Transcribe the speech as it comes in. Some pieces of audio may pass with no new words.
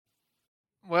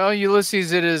Well,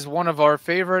 Ulysses, it is one of our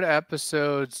favorite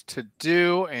episodes to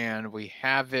do, and we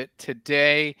have it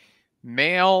today.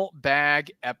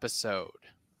 Mailbag episode.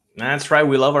 That's right.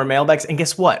 We love our mailbags. And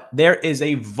guess what? There is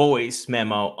a voice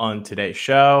memo on today's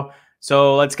show.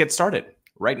 So let's get started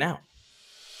right now.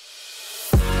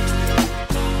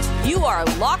 You are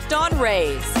Locked On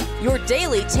Rays, your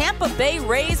daily Tampa Bay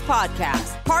Rays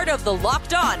podcast, part of the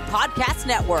Locked On Podcast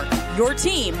Network, your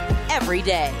team every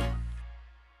day.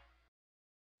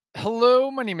 Hello,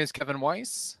 my name is Kevin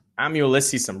Weiss. I'm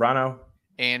Ulysses Sembrano.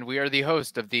 And we are the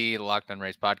host of the Locked On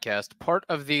Rays podcast, part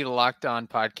of the Locked On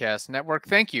Podcast Network.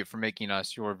 Thank you for making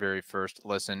us your very first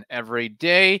listen every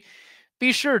day.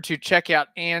 Be sure to check out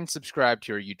and subscribe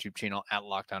to our YouTube channel at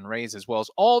Locked On Rays, as well as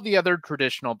all the other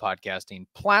traditional podcasting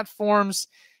platforms.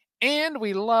 And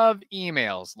we love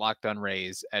emails,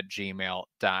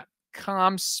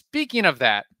 lockedonrays@gmail.com. Speaking of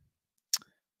that,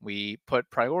 we put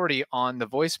priority on the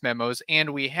voice memos,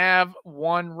 and we have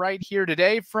one right here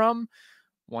today from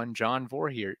one John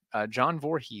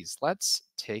Voorhees. Let's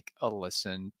take a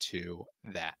listen to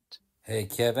that. Hey,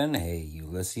 Kevin. Hey,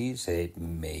 Ulysses. Hey,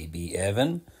 maybe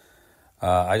Evan.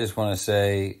 I just want to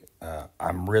say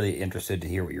I'm really interested to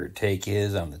hear what your take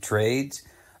is on the trades.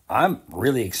 I'm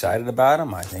really excited about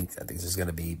them. I think this is going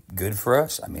to be good for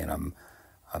us. I mean,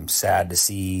 I'm sad to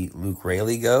see Luke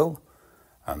Raley go.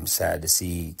 I'm sad to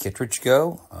see Kittredge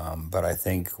go. But I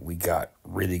think we got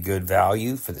really good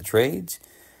value for the trades.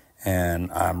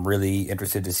 And I'm really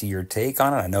interested to see your take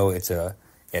on it. I know it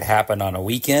happened on a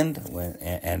weekend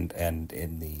and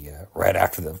in the right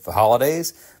after the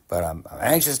holidays, but I'm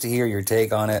anxious to hear your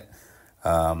take on it.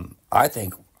 I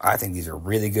think these are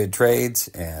really good trades,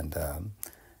 and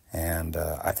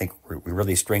I think we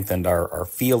really strengthened our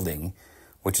fielding,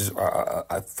 which is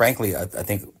frankly I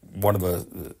think one of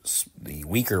the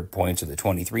weaker points of the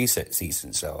 23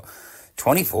 season. So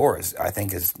 24 I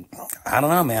don't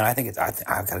know, man.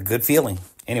 I've got a good feeling.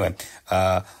 Anyway,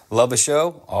 love the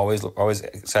show. Always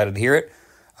excited to hear it.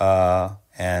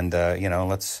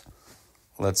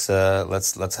 Let's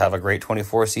have a great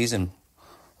 24 season.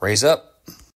 Raise up.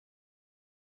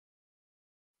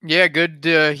 Yeah, good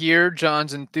to hear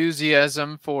John's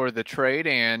enthusiasm for the trade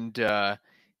and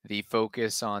the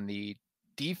focus on the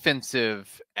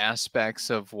defensive aspects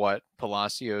of what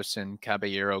Palacios and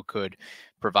Caballero could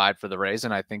provide for the Rays.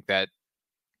 And I think that,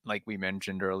 like we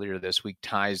mentioned earlier this week,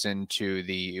 ties into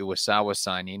the Iwasawa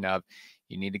signing of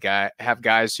you need to have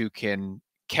guys who can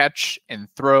catch and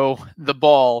throw the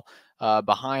ball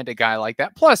behind a guy like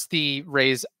that. Plus the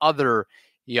Rays' other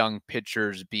young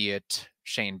pitchers, be it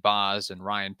Shane Baz and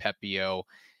Ryan Pepio,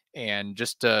 and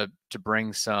just to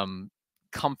bring some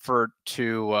comfort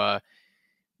to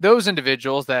those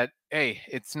individuals that, hey,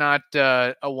 it's not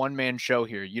a one-man show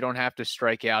here. You don't have to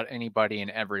strike out anybody and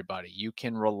everybody. You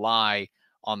can rely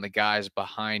on the guys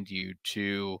behind you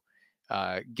to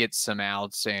get some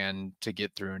outs and to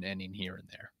get through an inning here and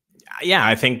there. Yeah,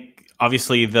 I think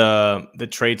obviously the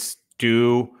trades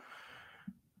do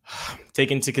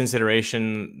take into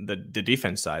consideration the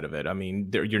defense side of it. I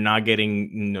mean, you're not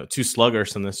getting two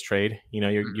sluggers in this trade.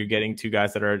 You're getting two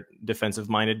guys that are defensive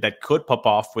minded that could pop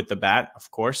off with the bat, of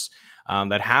course,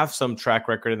 that have some track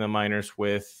record in the minors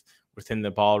within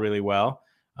the ball really well.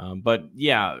 But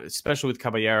yeah, especially with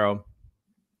Caballero,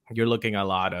 you're looking a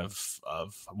lot of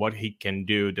what he can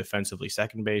do defensively,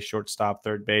 second base, shortstop,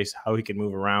 third base, how he can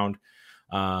move around.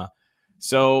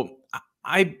 So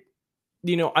I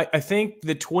think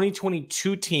the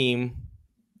 2022 team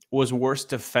was worse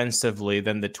defensively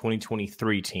than the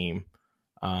 2023 team.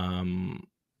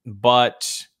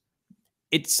 But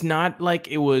it's not like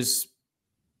it was,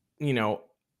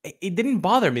 it didn't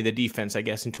bother me, the defense, I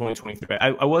guess, in 2023.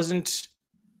 I wasn't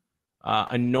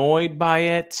annoyed by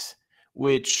it,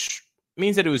 which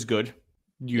means that it was good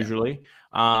usually. Yeah.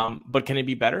 But can it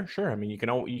be better? Sure. I mean, you can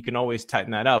always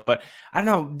tighten that up. But I don't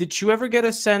know. Did you ever get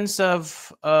a sense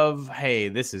of hey,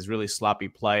 this is really sloppy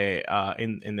play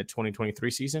in the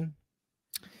 2023 season?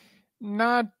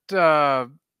 Not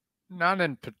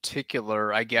in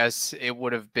particular. I guess it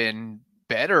would have been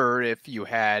better if you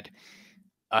had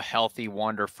a healthy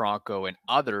Wander Franco and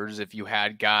others. If you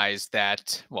had guys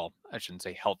that, well, I shouldn't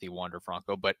say healthy Wander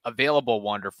Franco, but available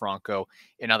Wander Franco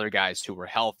and other guys who were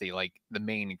healthy, like the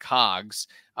main cogs,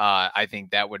 I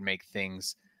think that would make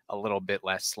things a little bit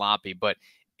less sloppy. But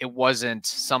it wasn't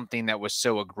something that was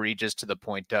so egregious to the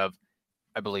point of,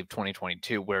 I believe,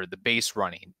 2022, where the base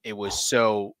running, it was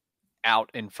so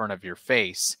out in front of your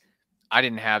face. I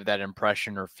didn't have that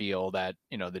impression or feel that,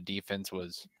 the defense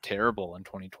was terrible in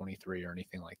 2023 or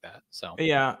anything like that. So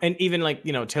yeah, and even like,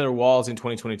 Taylor Walls in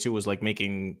 2022 was like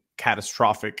making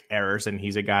catastrophic errors, and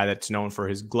he's a guy that's known for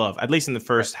his glove. At least in the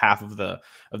first half of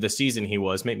the season, he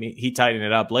was. Maybe he tightened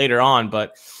it up later on,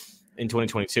 but in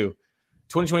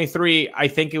 2023, I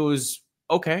think it was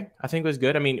okay. I think it was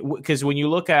good. I mean, because when you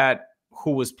look at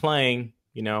who was playing,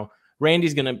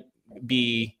 Randy's going to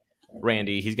be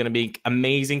Randy. He's going to be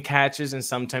amazing catches, and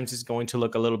sometimes he's going to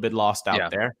look a little bit lost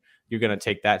out there. You're going to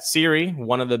take that. Siri,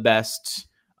 one of the best,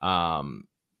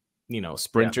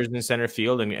 sprinters in center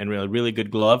field, and really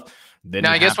good glove.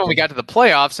 Now, I guess when we got to the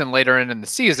playoffs and later in the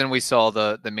season, we saw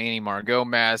the Manny Margot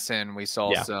mess, and we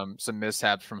saw some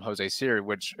mishaps from Jose Siri,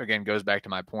 which again goes back to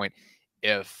my point.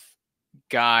 If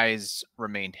guys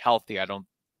remained healthy, I don't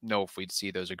know if we'd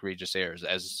see those egregious errors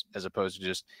as opposed to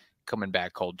just coming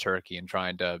back cold turkey and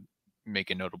trying to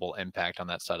make a notable impact on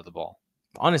that side of the ball.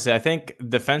 Honestly, I think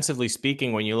defensively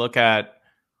speaking, when you look at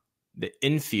the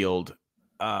infield,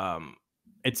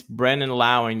 it's Brandon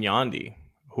Lau and Yandy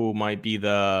who might be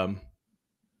the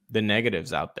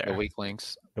negatives out there. The weak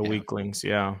links. Weak links,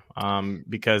 yeah.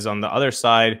 Because on the other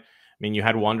side, I mean, you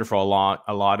had Wonderful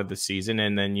a lot of the season,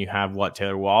 and then you have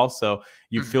Taylor Wall. So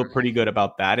you feel pretty good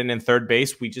about that. And in third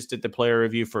base, we just did the player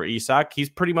review for Isak. He's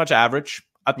pretty much average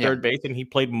at third base, and he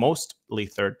played mostly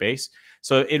third base.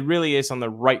 So it really is on the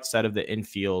right side of the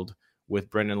infield with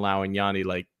Brendan Lau and Yandy.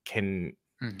 Like, can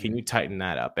you tighten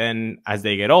that up? And as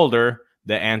they get older,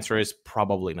 the answer is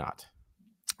probably not.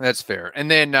 That's fair. And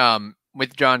then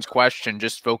with John's question,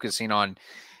 just focusing on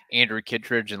Andrew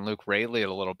Kittredge and Luke Raley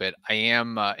a little bit, I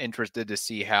am interested to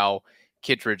see how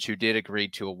Kittredge, who did agree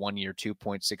to a 1-year,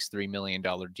 $2.63 million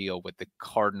deal with the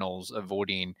Cardinals,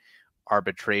 avoiding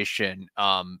arbitration,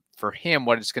 for him,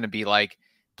 what it's going to be like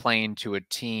playing to a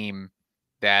team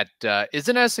that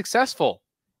isn't as successful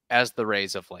as the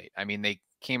Rays of late. I mean, they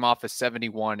came off a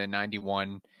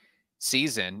 71-91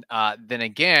 season. Then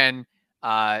again,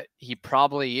 he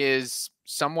probably is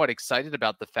somewhat excited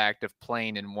about the fact of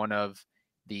playing in one of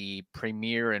the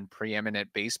premier and preeminent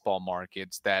baseball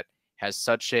markets that has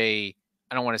such a,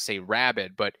 I don't want to say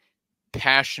rabid, but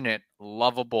passionate,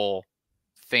 lovable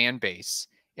fan base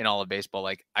in all of baseball.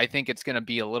 Like, I think it's going to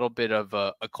be a little bit of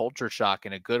a culture shock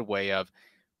in a good way of,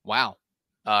 wow,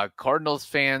 Cardinals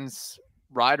fans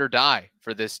ride or die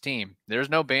for this team. There's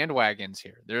no bandwagons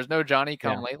here. There's no Johnny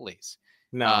come latelys.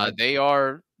 No, they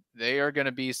are going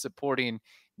to be supporting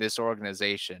this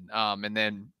organization. And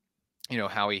then,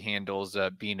 how he handles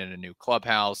being in a new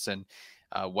clubhouse and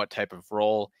what type of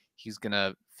role he's going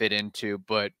to fit into.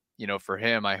 But, for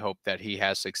him, I hope that he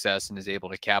has success and is able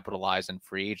to capitalize in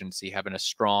free agency, having a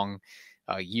strong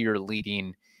year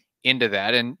leading into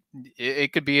that. And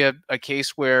it could be a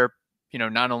case where,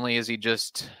 not only is he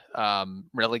just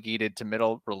relegated to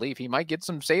middle relief, he might get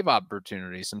some save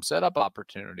opportunities, some setup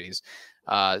opportunities.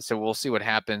 So we'll see what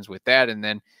happens with that. And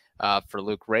then for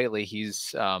Luke Raley,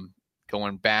 he's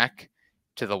going back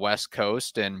to the West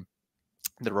Coast, and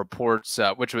the reports,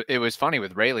 which it was funny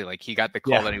with Raley, like he got the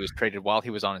call that he was traded while he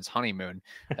was on his honeymoon.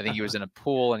 I think he was in a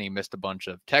pool and he missed a bunch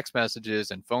of text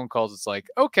messages and phone calls. It's like,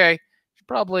 okay, should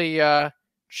probably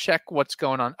check what's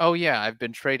going on. Oh yeah, I've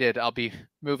been traded. I'll be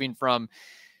moving from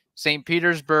St.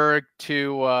 Petersburg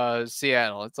to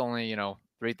Seattle. It's only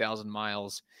 3,000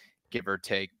 miles, give or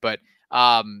take. But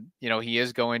he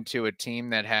is going to a team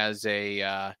that has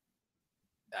a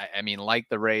I mean, like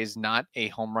the Rays, not a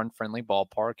home run friendly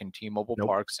ballpark in T-Mobile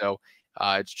Park. So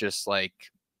it's just like,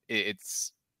 I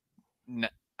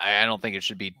don't think it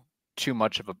should be too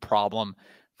much of a problem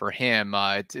for him.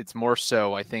 It's more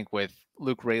so, I think, with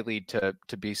Luke Raley to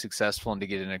be successful and to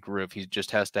get in a groove, he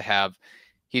just has to have,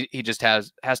 he just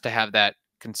has to have that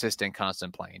consistent,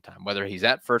 constant playing time, whether he's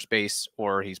at first base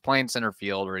or he's playing center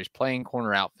field or he's playing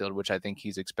corner outfield, which I think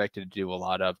he's expected to do a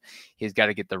lot of. He's got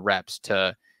to get the reps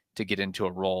to get into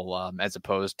a role, as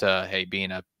opposed to, hey, being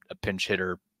a pinch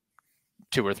hitter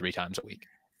 2 or 3 times a week.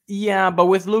 Yeah, but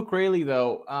with Luke Raley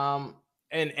though,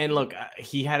 and look,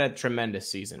 he had a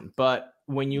tremendous season, but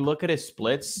when you look at his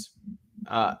splits,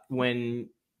 when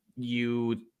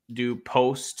you do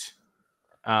post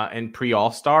and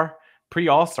pre-All-Star,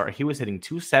 he was hitting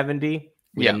 270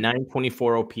 with a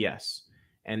 924 OPS.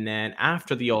 And then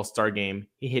after the All-Star game,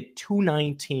 he hit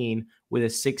 219 with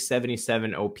a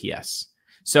 677 OPS.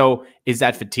 So is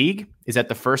that fatigue? Is that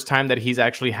the first time that he's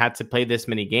actually had to play this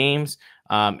many games?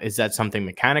 Is that something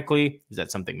mechanically? Is that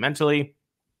something mentally?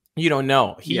 You don't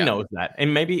know. He knows that.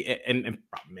 And maybe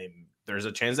there's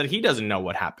a chance that he doesn't know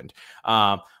what happened.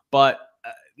 But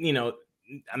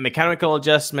a mechanical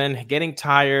adjustment, getting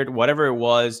tired, whatever it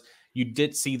was, you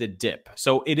did see the dip.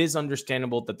 So it is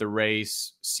understandable that the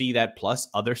Rays see that plus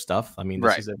other stuff. I mean,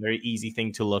 this is a very easy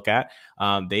thing to look at.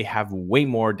 They have way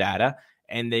more data,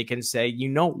 and they can say, you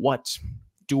know what?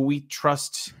 Do we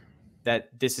trust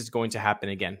that this is going to happen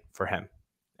again for him?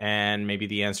 And maybe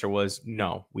the answer was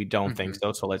no, we don't think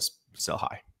so. So let's sell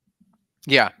high.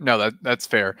 Yeah, no, that's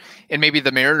fair. And maybe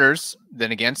the Mariners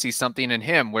then again see something in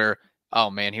him where, oh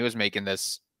man, he was making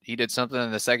this. He did something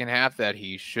in the second half that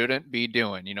he shouldn't be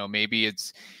doing. You know, maybe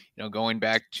it's, you know, going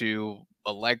back to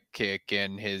a leg kick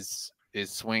and his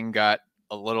swing got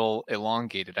a little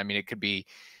elongated. I mean, it could be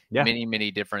many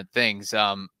different things.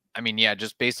 I mean, yeah,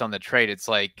 just based on the trade, it's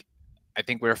like I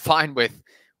think we're fine with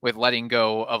letting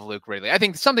go of Luke Raley. I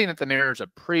think something that the Mariners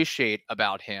appreciate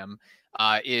about him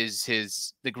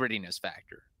is the grittiness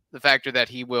factor, the factor that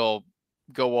he will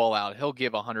go all out. He'll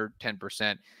give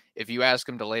 110%. If you ask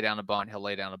him to lay down a bunt, he'll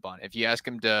lay down a bunt. If you ask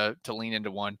him to lean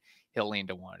into one, he'll lean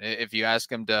to one. If you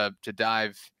ask him to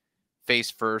dive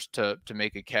face first to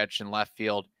make a catch in left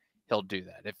field, he'll do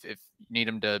that. If you need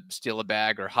him to steal a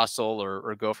bag or hustle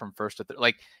or go from first to third,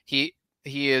 like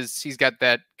he's got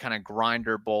that kind of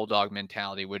grinder bulldog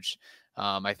mentality, which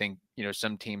I think, you know,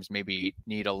 some teams maybe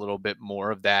need a little bit more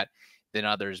of that than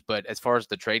others. But as far as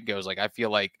the trade goes, like I feel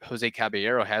like Jose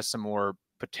Caballero has some more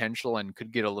potential and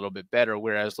could get a little bit better,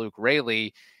 whereas Luke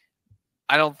Raley,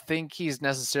 I don't think he's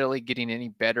necessarily getting any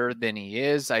better than he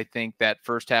is. I think that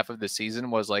first half of the season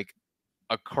was like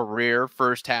a career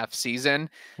first half season.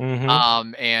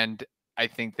 And I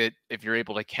think that if you're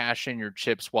able to cash in your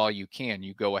chips while you can,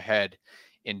 you go ahead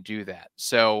and do that.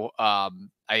 So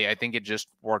I think it just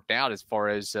worked out as far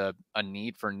as a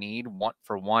need for need, want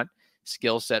for want,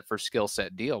 skill set for skill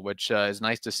set deal, which is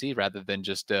nice to see rather than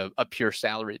just a pure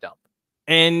salary dump.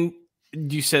 And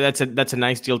you said that's a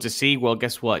nice deal to see. Well,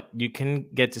 guess what? You can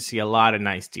get to see a lot of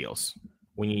nice deals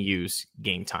when you use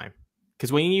Game Time.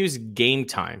 Because when you use Game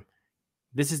Time,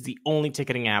 this is the only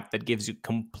ticketing app that gives you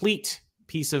complete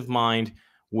peace of mind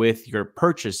with your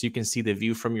purchase. You can see the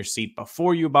view from your seat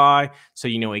before you buy, so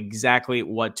you know exactly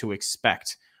what to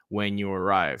expect when you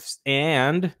arrive.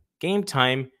 And Game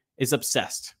Time is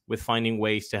obsessed with finding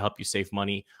ways to help you save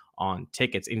money on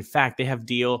tickets. In fact, they have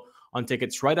deal on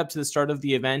tickets right up to the start of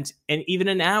the event and even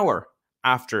an hour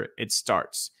after it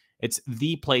starts. It's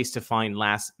the place to find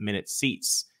last-minute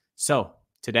seats. So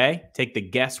today, take the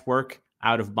guesswork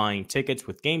out of buying tickets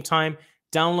with Game Time.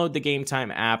 Download the Game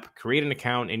Time app, create an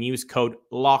account, and use code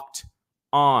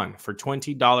LOCKEDON for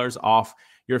 $20 off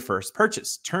your first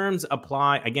purchase. Terms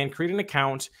apply. Again, create an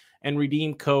account and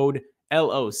redeem code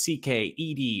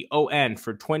LOCKEDON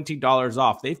for $20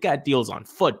 off. They've got deals on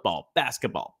football,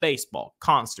 basketball, baseball,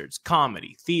 concerts,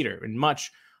 comedy, theater, and much,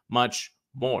 much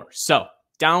more. So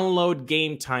download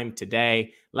Game Time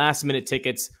today. Last minute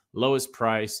tickets, lowest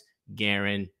price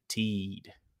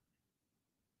guaranteed.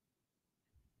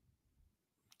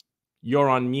 You're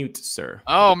on mute, sir.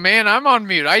 Oh man, I'm on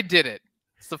mute. I did it.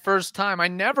 It's the first time. I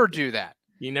never do that.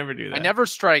 You never do that. I never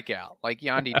strike out like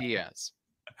Yandy Diaz.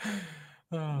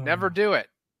 Never do it.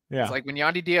 Yeah. It's like when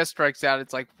Yandy Diaz strikes out,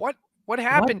 it's like, what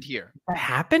happened here? That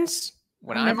happens?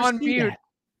 When I'm on mute,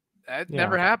 that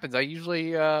never happens. I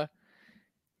usually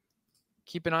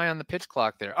keep an eye on the pitch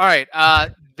clock there. All right.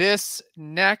 This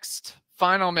next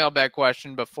final mailbag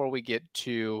question before we get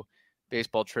to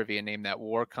baseball trivia, Name That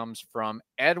War, comes from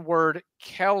Edward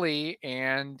Kelly.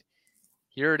 And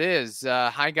here it is.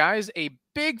 Hi, guys. A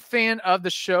big fan of the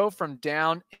show from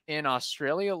down in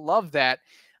Australia. Love that.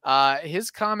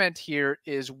 His comment here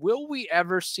is, will we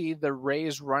ever see the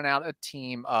Rays run out a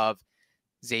team of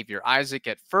Xavier Isaac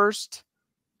at first,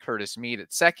 Curtis Mead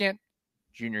at second,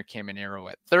 Junior Caminero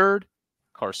at third,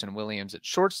 Carson Williams at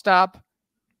shortstop,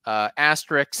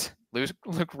 asterisk,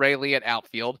 Luke Raley at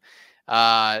outfield,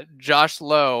 Josh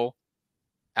Lowe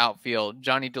outfield,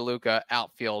 Johnny DeLuca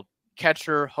outfield,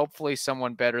 catcher, hopefully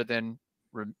someone better than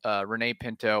Rene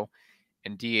Pinto,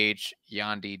 and DH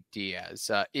Yandy Diaz.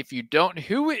 If you don't,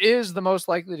 who is the most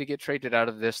likely to get traded out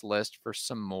of this list for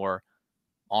some more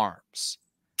arms?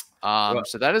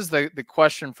 So that is the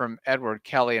question from Edward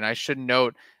Kelly. And I should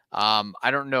note,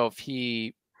 I don't know if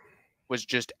he was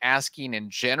just asking in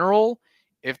general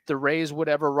if the Rays would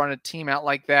ever run a team out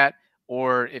like that,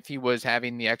 or if he was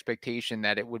having the expectation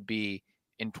that it would be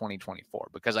in 2024.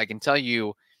 Because I can tell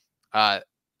you,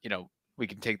 we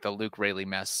can take the Luke Raley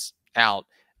mess out.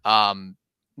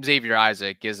 Xavier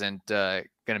Isaac isn't going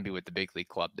to be with the big league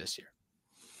club this year.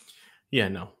 Yeah,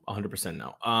 no, 100%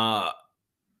 no.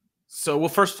 So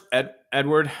first,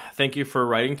 Edward, thank you for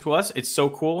writing to us. It's so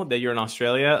cool that you're in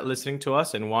Australia listening to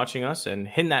us and watching us and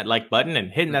hitting that like button and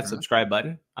hitting that subscribe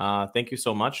button. Thank you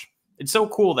so much. It's so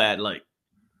cool that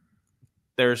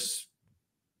there's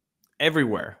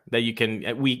everywhere that you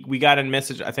can. We got a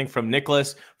message, I think, from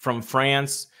Nicholas from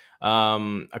France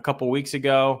a couple weeks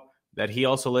ago that he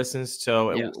also listens.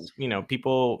 So, Yes.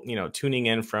 People, tuning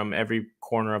in from every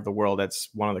corner of the world. That's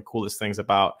one of the coolest things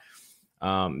about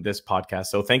this podcast.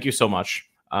 So thank you so much.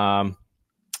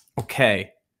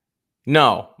 Okay.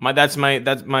 No, that's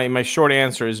my short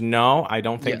answer is no. I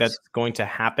don't think that's going to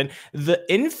happen. The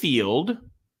infield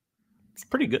is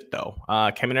pretty good though.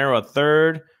 Caminero a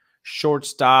third,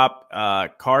 shortstop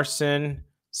Carson,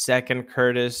 second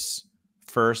Curtis,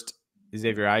 first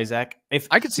Xavier Isaac. If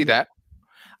I could see that,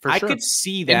 I could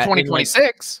see that in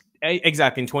 2026.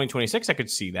 Exactly, in 2026, I could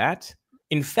see that.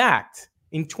 In fact,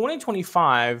 in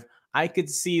 2025, I could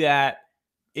see that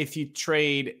if you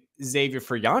trade Xavier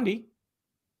for Yandy.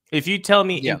 If you tell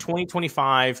me in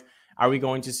 2025, are we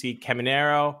going to see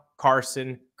Caminero,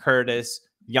 Carson, Curtis,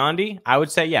 Yandy? I would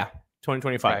say,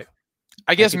 2025. Right.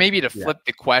 I guess maybe to flip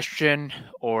the question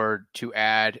or to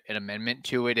add an amendment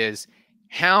to it is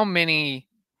how many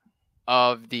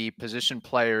of the position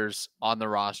players on the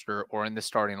roster or in the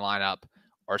starting lineup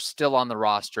are still on the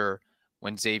roster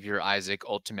when Xavier Isaac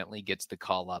ultimately gets the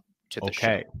call up to the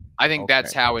show? I think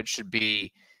that's how it should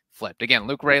be flipped. Again,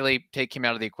 Luke Raley, take him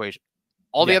out of the equation.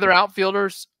 All the other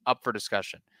outfielders up for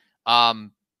discussion.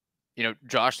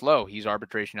 Josh Lowe, he's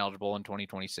arbitration eligible in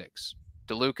 2026.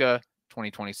 DeLuca,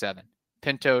 2027.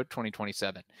 Pinto,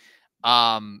 2027.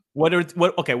 What is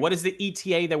the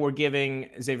ETA that we're giving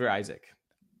Xavier Isaac?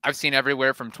 I've seen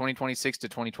everywhere from 2026 to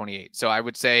 2028. So I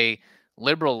would say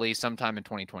liberally sometime in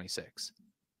 2026.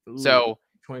 So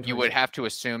you would have to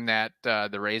assume that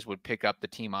the Rays would pick up the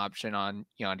team option on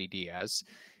Yandy Diaz.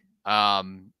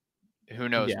 Who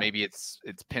knows? Yeah. Maybe it's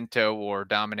Pinto or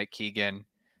Dominic Keegan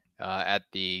at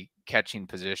the catching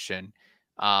position.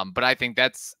 But I think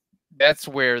that's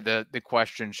where the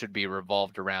question should be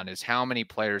revolved around is how many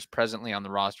players presently on the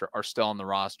roster are still on the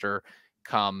roster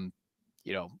come,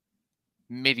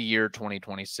 mid-year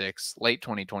 2026, late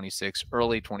 2026,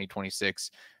 early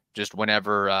 2026, just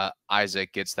whenever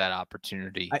Isaac gets that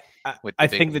opportunity. I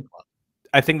think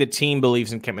the team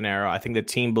believes in Caminero. I think the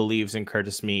team believes in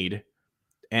Curtis Mead.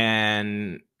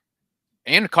 And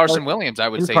Carson Williams, I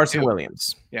would say Carson too.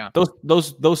 Williams. Yeah.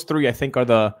 Those three I think are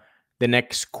the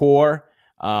next core.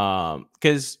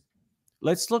 Because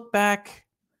let's look back.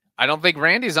 I don't think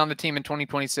Randy's on the team in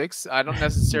 2026. I don't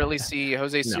necessarily see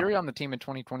Jose Siri on the team in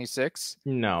 2026.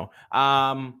 No.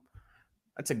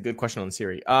 That's a good question on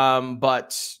Siri.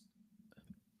 But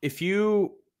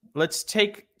let's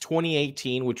take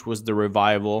 2018, which was the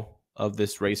revival of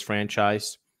this Rays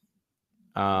franchise.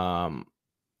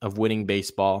 Of winning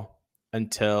baseball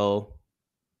until,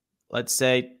 let's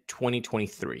say,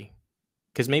 2023.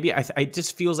 Because maybe it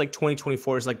just feels like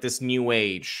 2024 is like this new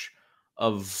age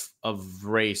of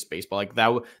Rays baseball.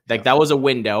 That was a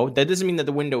window. That doesn't mean that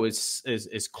the window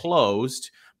is closed,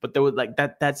 but there was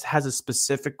that has a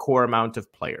specific core amount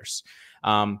of players.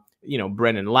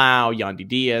 Brennan Lau, Yandy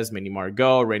Diaz, Manny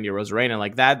Margot, Randy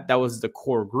Arozarena, that was the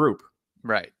core group.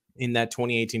 Right. In that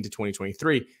 2018 to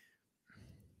 2023.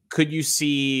 Could you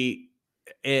see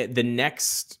the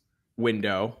next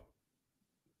window,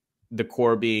 the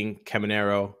core being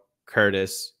Caminero,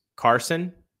 Curtis,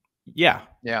 Carson? Yeah.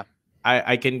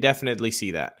 I can definitely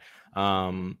see that.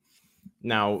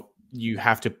 Now you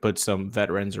have to put some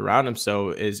veterans around him.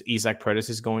 So is Isaac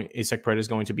Paredes going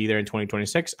to be there in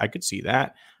 2026? I could see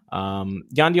that.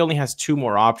 Yandy only has two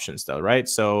more options though, right?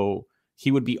 So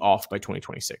he would be off by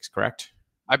 2026, correct?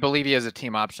 I believe he has a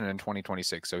team option in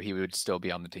 2026, so he would still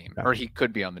be on the team, or he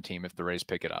could be on the team if the Rays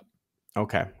pick it up.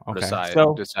 Okay. Decide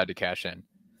to cash in.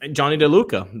 Johnny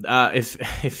DeLuca,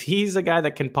 if he's a guy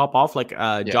that can pop off like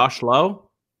Josh Lowe,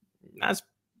 that's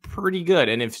pretty good.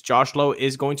 And if Josh Lowe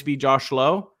is going to be Josh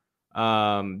Lowe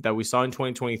that we saw in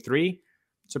 2023,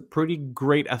 it's a pretty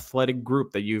great athletic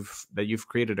group that you've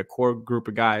created, a core group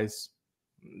of guys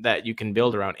that you can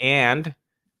build around. And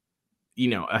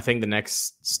I think the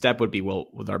next step would be,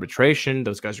 with arbitration,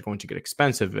 those guys are going to get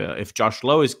expensive. If Josh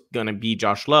Lowe is going to be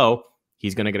Josh Lowe,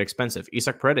 he's going to get expensive.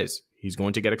 Isaac Paredes, he's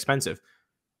going to get expensive.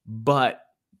 But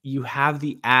you have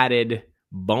the added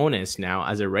bonus now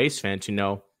as a Rays fan to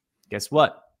know, guess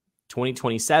what?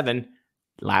 2027,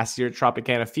 last year at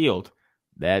Tropicana Field,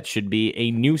 that should be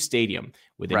a new stadium.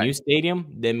 With a new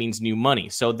stadium, that means new money.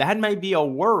 So that might be a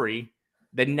worry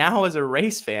that now as a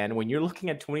Rays fan, when you're looking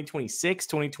at 2026,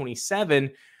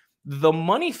 2027, the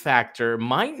money factor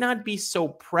might not be so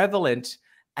prevalent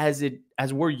as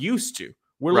we're used to.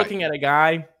 We're looking at a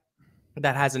guy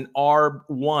that has an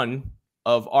ARB1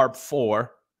 of ARB4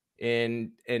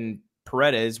 in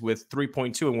Paredes with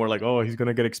 3.2, and we're like, oh, he's going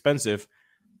to get expensive.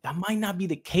 that might not be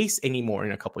the case anymore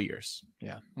in a couple years.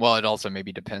 Yeah. Well, it also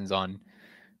maybe depends on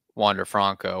Wander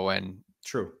Franco, and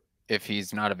True. if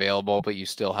he's not available, but you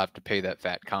still have to pay that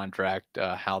fat contract,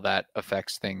 how that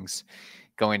affects things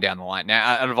going down the line. Now,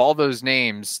 out of all those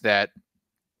names that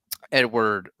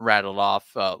Edward rattled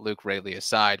off, Luke Raley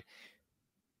aside,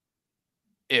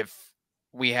 if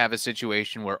we have a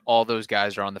situation where all those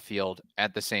guys are on the field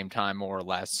at the same time, more or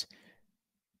less,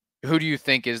 who do you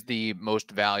think is the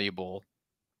most valuable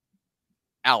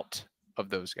out of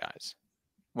those guys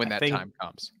when that time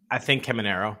comes? I think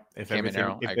Caminero. If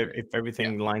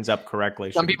everything lines up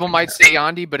correctly. Some people might say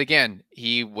Yandy, but again,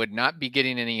 he would not be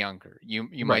getting any younger.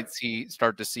 You might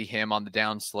start to see him on the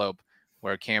downslope,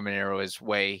 where Caminero is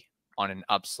way on an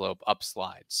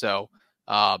upslide. So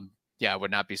I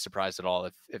would not be surprised at all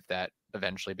if that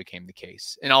eventually became the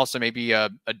case. And also maybe a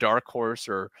dark horse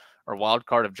or wild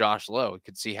card of Josh Lowe.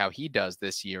 Could see how he does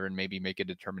this year and maybe make a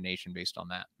determination based on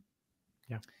that.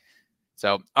 Yeah.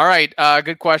 So, all right.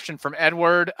 Good question from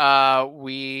Edward.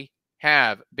 We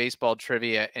have baseball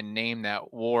trivia and Name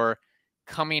That War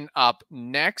coming up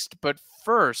next. But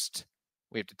first,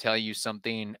 we have to tell you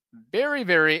something very,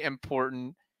 very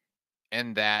important.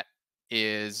 And that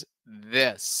is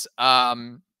this.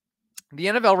 The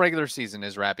NFL regular season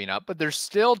is wrapping up, but there's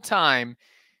still time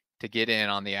to get in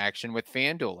on the action with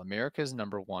FanDuel, America's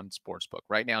 #1 sportsbook.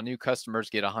 Right now, new customers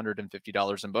get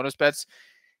 $150 in bonus bets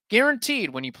guaranteed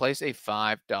when you place a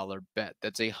 $5 bet.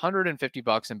 That's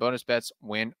 $150 in bonus bets,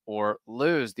 win or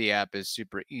lose. The app is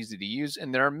super easy to use,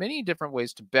 and there are many different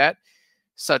ways to bet,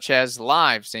 such as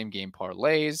live same-game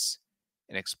parlays,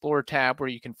 an Explore tab where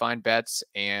you can find bets,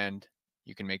 and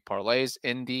you can make parlays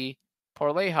in the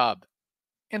Parlay Hub,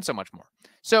 and so much more.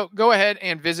 So go ahead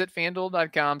and visit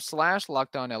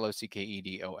FanDuel.com/LockedOn,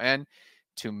 LOCKEDON,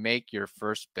 to make your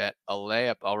first bet a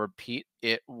layup. I'll repeat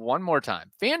it one more time.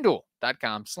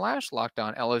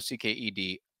 FanDuel.com/LockedOn,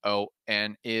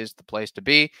 LOCKEDON is the place to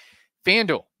be.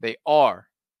 FanDuel, they are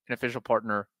an official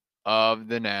partner of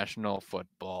the National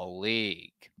Football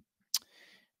League.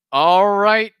 All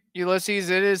right, Ulysses,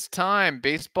 it is time.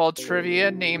 Baseball trivia,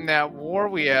 Name That War.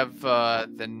 We have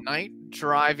the night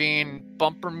driving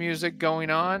bumper music going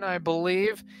on, I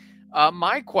believe.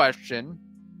 My question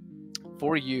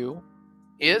for you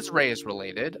is Rays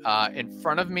related. In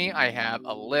front of me, I have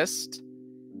a list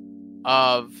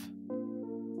of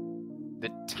the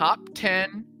top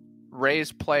 10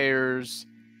 Rays players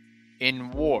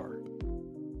in WAR.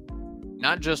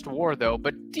 Not just WAR, though,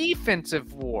 but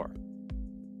defensive WAR.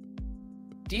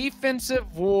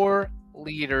 Defensive WAR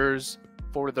leaders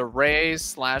for the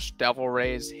Rays/Devil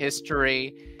Rays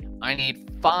history. I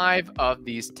need 5 of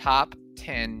these top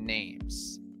 10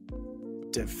 names.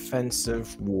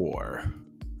 Defensive WAR.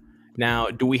 Now,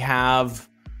 do we have,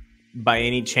 by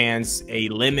any chance, a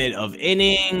limit of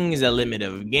innings, a limit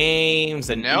of games?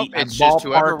 Nope, it's just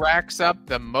whoever racks up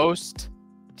the most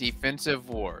defensive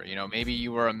WAR. You know, maybe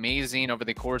you were amazing over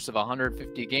the course of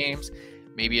 150 games.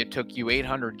 Maybe it took you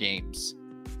 800 games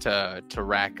to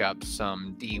rack up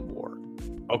some D-WAR.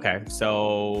 Okay,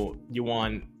 so you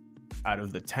won, out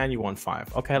of the 10, you won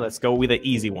 5. Okay, let's go with the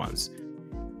easy ones.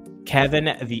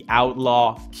 Kevin the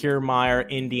Outlaw Kiermaier,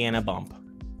 Indiana Bump.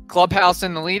 Clubhouse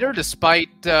in the leader,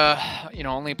 despite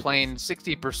only playing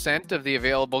 60% of the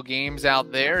available games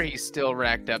out there. He still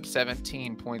racked up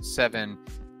 17.7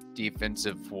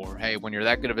 defensive WAR. Hey, when you're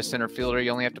that good of a center fielder,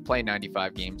 you only have to play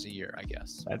 95 games a year, I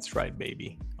guess. That's right,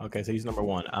 baby. Okay, so he's number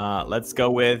 1. Let's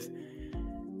go with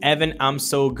Evan I'm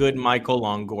So Good, Michael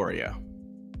Longoria.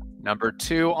 Number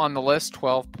 2 on the list,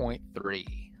 12.3.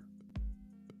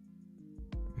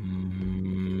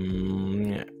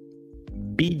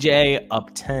 BJ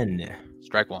Upton.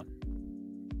 Strike 1.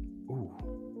 Ooh.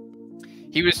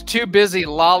 He was too busy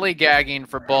lollygagging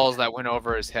for balls that went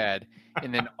over his head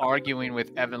and then arguing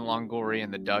with Evan Longoria in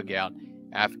the dugout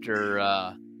after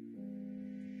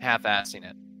half-assing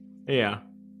it. Yeah.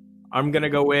 I'm going to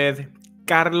go with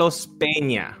Carlos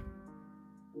Peña.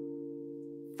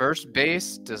 First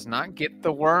base does not get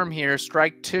the worm here.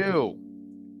 Strike 2.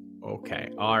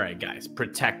 Okay. All right, guys.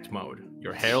 Protect mode.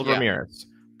 You're Harold Ramirez.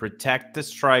 Protect the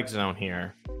strike zone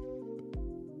here.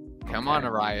 Come on,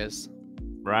 Arias.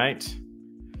 Right?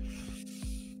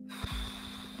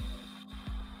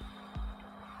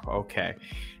 Okay.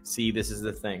 See, this is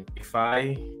the thing.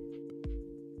 I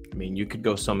mean, you could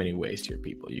go so many ways here,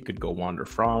 people. You could go Wander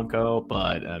Franco,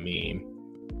 but I mean,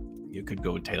 you could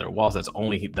go Taylor Walls. That's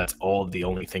all the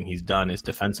only thing he's done is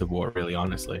defensive WAR, really,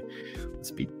 honestly.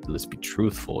 Let's be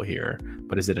truthful here.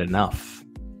 But is it enough?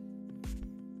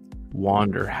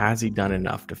 Wander, has he done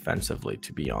enough defensively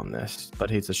to be on this? But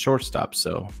he's a shortstop,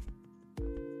 so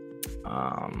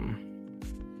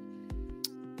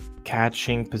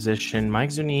catching position,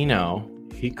 Mike Zunino,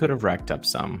 he could have racked up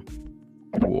some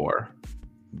WAR,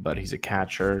 but he's a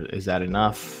catcher. Is that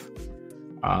enough?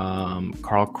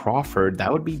 Carl Crawford,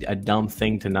 that would be a dumb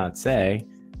thing to not say.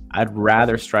 I'd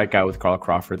rather strike out with Carl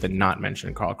Crawford than not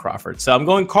mention Carl Crawford. So I'm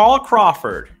going Carl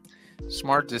Crawford.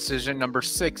 Smart decision. Number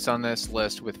 6 on this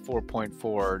list with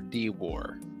 4.4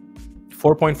 D-WAR.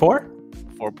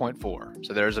 4.4? 4.4.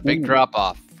 So there's a big drop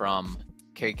off from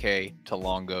KK to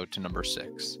Longo to number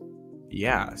 6.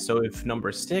 Yeah, so if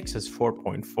number 6 is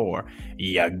 4.4,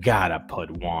 you gotta put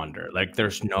Wander. Like,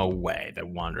 there's no way that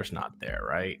Wander's not there,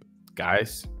 right?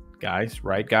 Guys,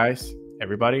 right, guys?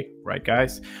 Everybody, right,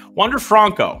 guys? Wander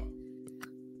Franco.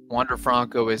 Wander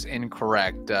Franco is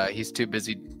incorrect. He's too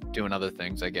busy doing other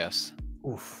things, I guess.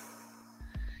 Oof.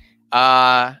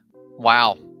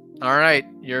 Wow. All right.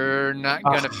 You're not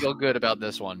going to feel good about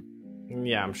this one.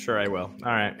 Yeah, I'm sure I will.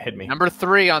 All right, hit me. Number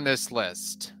 3 on this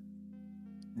list.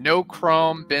 No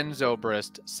Chrome Ben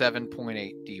Zobrist,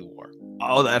 7.8 D-WAR.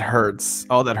 Oh, that hurts.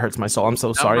 Oh, that hurts my soul. I'm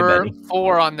so sorry, Number Benny.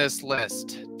 4 on this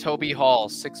list. Toby Hall,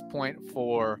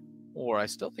 6.4 WAR. I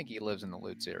still think he lives in the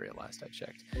Lutz area, last I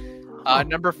checked.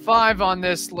 Number 5 on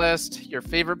this list. Your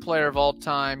favorite player of all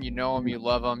time. You know him, you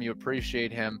love him, you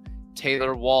appreciate him.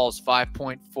 Taylor Walls,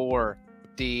 5.4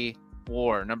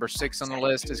 D-WAR. Number 6 on the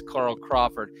list is Carl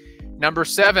Crawford. Number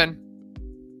 7,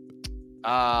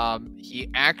 he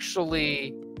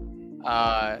actually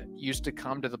used to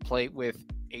come to the plate with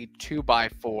a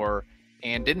 2x4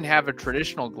 and didn't have a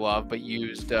traditional glove, but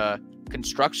used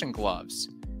construction gloves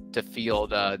to field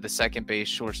the second base,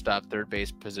 shortstop, third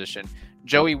base position.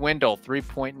 Joey Wendell,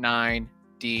 3.9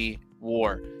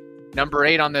 D-WAR. Number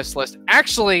 8 on this list.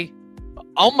 Actually,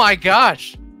 oh my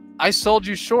gosh, I sold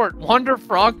you short. Wander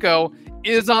Franco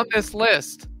is on this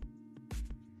list.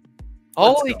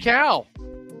 Holy cow.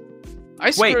 I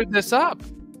screwed this up.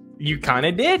 You kind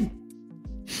of did.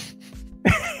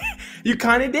 You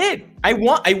kind of did. I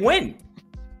win.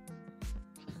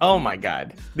 Oh my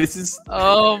God. This is.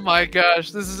 Oh my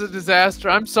gosh. This is a disaster.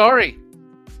 I'm sorry.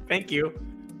 Thank you.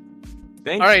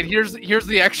 All right. Here's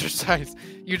the exercise.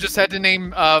 You just had to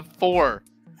name 4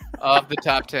 of the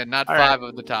top 10, not 5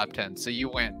 of the top 10. So you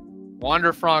win.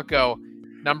 Wander Franco,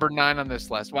 number 9 on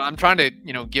this list. Well, I'm trying to,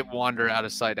 get Wander out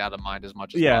of sight, out of mind as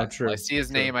much as possible. True. I see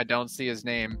his name. I don't see his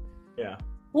name. Yeah.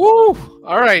 Woo!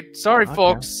 All right. Sorry,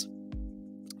 folks.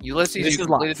 Ulysses, you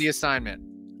completed the assignment.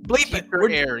 Bleep it.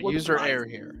 User error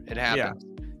here. It happens.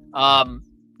 Yeah.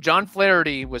 John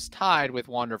Flaherty was tied with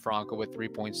Wander Franco with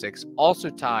 3.6. Also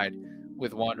tied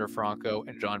with Wander Franco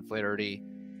and John Flaherty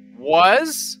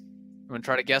was, I'm going to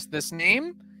try to guess this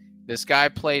name. This guy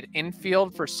played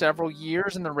infield for several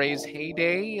years in the Rays'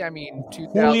 heyday. I mean,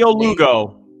 2000. Julio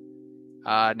Lugo.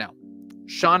 No.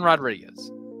 Sean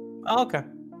Rodriguez. Oh, okay.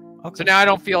 So now I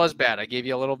don't feel as bad. I gave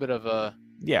you a little bit of a...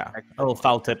 Yeah, a little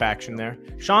foul tip action there.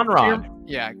 Sean Rod.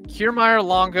 Kiermaier,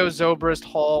 Longo, Zobrist,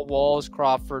 Hall, Walls,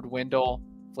 Crawford, Wendell,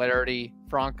 Flaherty,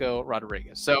 Franco,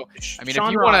 Rodriguez. So, I mean,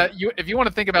 if you want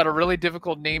to think about a really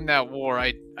difficult name that WAR,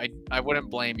 I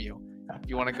wouldn't blame you. If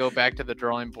you want to go back to the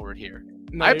drawing board here.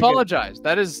 No, I apologize. Good.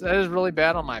 That is really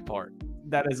bad on my part.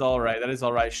 That is all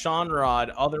right. Sean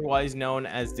Rod, otherwise known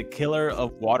as the killer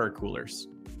of water coolers.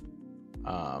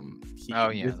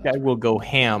 This guy will go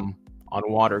ham on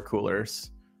water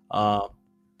coolers.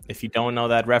 If you don't know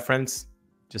that reference,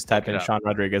 just type in Sean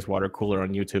Rodriguez water cooler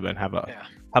on YouTube and have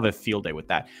a field day with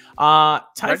that.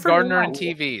 Time for Gardner and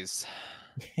TVs.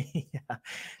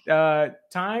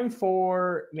 Time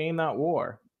for Name That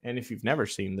WAR. And if you've never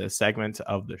seen this segment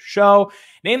of the show,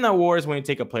 Name That WAR is when we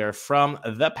take a player from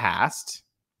the past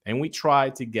and we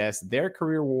try to guess their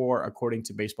career WAR according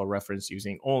to Baseball Reference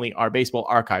using only our Baseball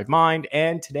Archive mind.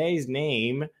 And today's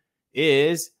name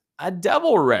is a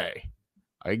Devil Ray,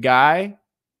 a guy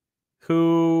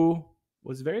who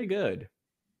was very good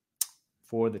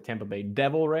for the Tampa Bay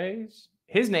Devil Rays.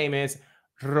 His name is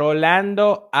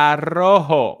Rolando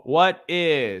Arrojo. What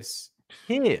is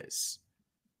his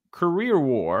career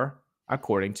WAR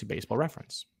according to Baseball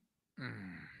Reference?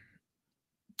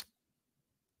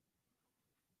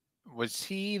 Was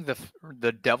he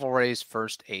the Devil Rays'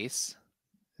 first ace?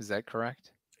 Is that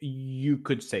correct? You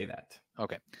could say that.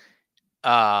 Okay.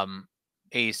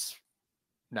 Ace,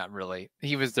 not really.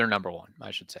 He was their number 1,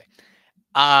 I should say.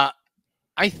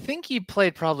 I think he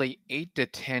played probably 8 to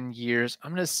 10 years.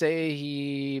 I'm going to say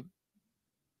he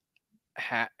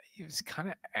was kind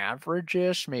of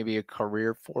average-ish, maybe a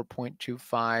career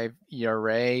 4.25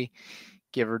 ERA,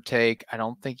 give or take. I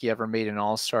don't think he ever made an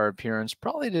all-star appearance.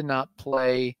 Probably did not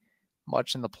play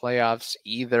much in the playoffs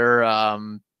either.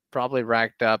 Probably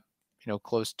racked up,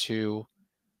 close to,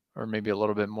 or maybe a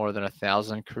little bit more than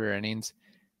 1,000 career innings.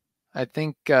 I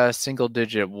think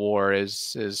single-digit WAR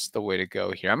is the way to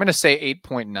go here. I'm going to say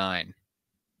 8.9.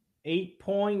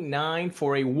 8.9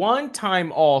 for a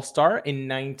one-time All-Star in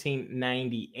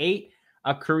 1998.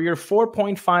 A career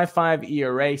 4.55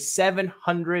 ERA,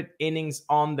 700 innings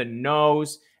on the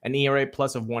nose, an ERA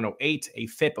plus of 108, a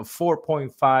FIP of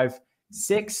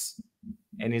 4.56,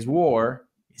 and his WAR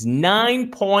is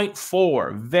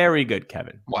 9.4. Very good,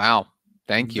 Kevin. Wow.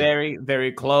 Thank you. Very,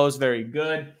 very close. Very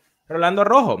good. Rolando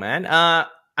Rojo, man.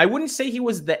 I wouldn't say he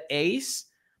was the ace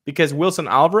because Wilson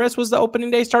Alvarez was the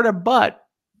opening day starter, but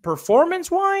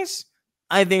performance-wise,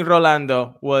 I think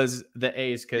Rolando was the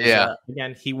ace because,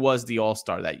 again, he was the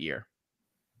all-star that year.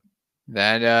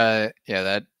 That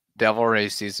Devil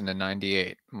Rays season in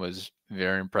 98 was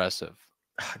very impressive.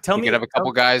 Tell me, could have a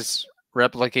couple guys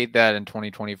replicate that in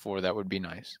 2024. That would be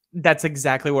nice. That's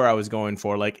exactly where I was going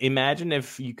for. Like, imagine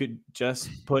if you could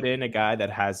just put in a guy that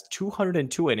has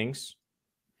 202 innings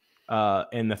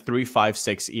in the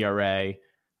 3.56 ERA,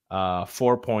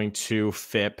 4.2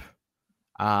 FIP.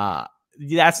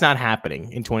 That's not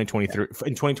happening in 2023,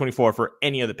 in 2024 for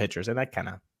any of the pitchers, and that kind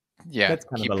of that's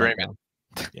kind keep of dreaming.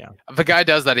 Yeah, if a guy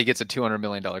does that, he gets a $200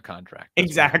 million contract.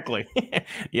 Exactly.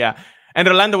 Yeah, and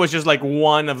Rolando was just like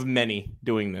one of many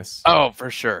doing this. Oh, for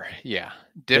sure. Yeah,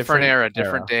 different era,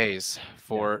 different days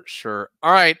for sure.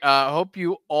 All right. Hope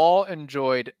you all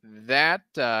enjoyed that.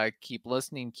 Keep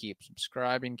listening, keep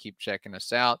subscribing, keep checking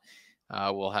us out.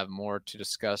 We'll have more to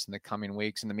discuss in the coming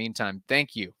weeks. In the meantime,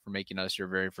 thank you for making us your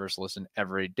very first listen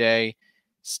every day.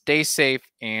 Stay safe,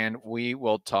 and we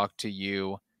will talk to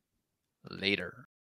you later.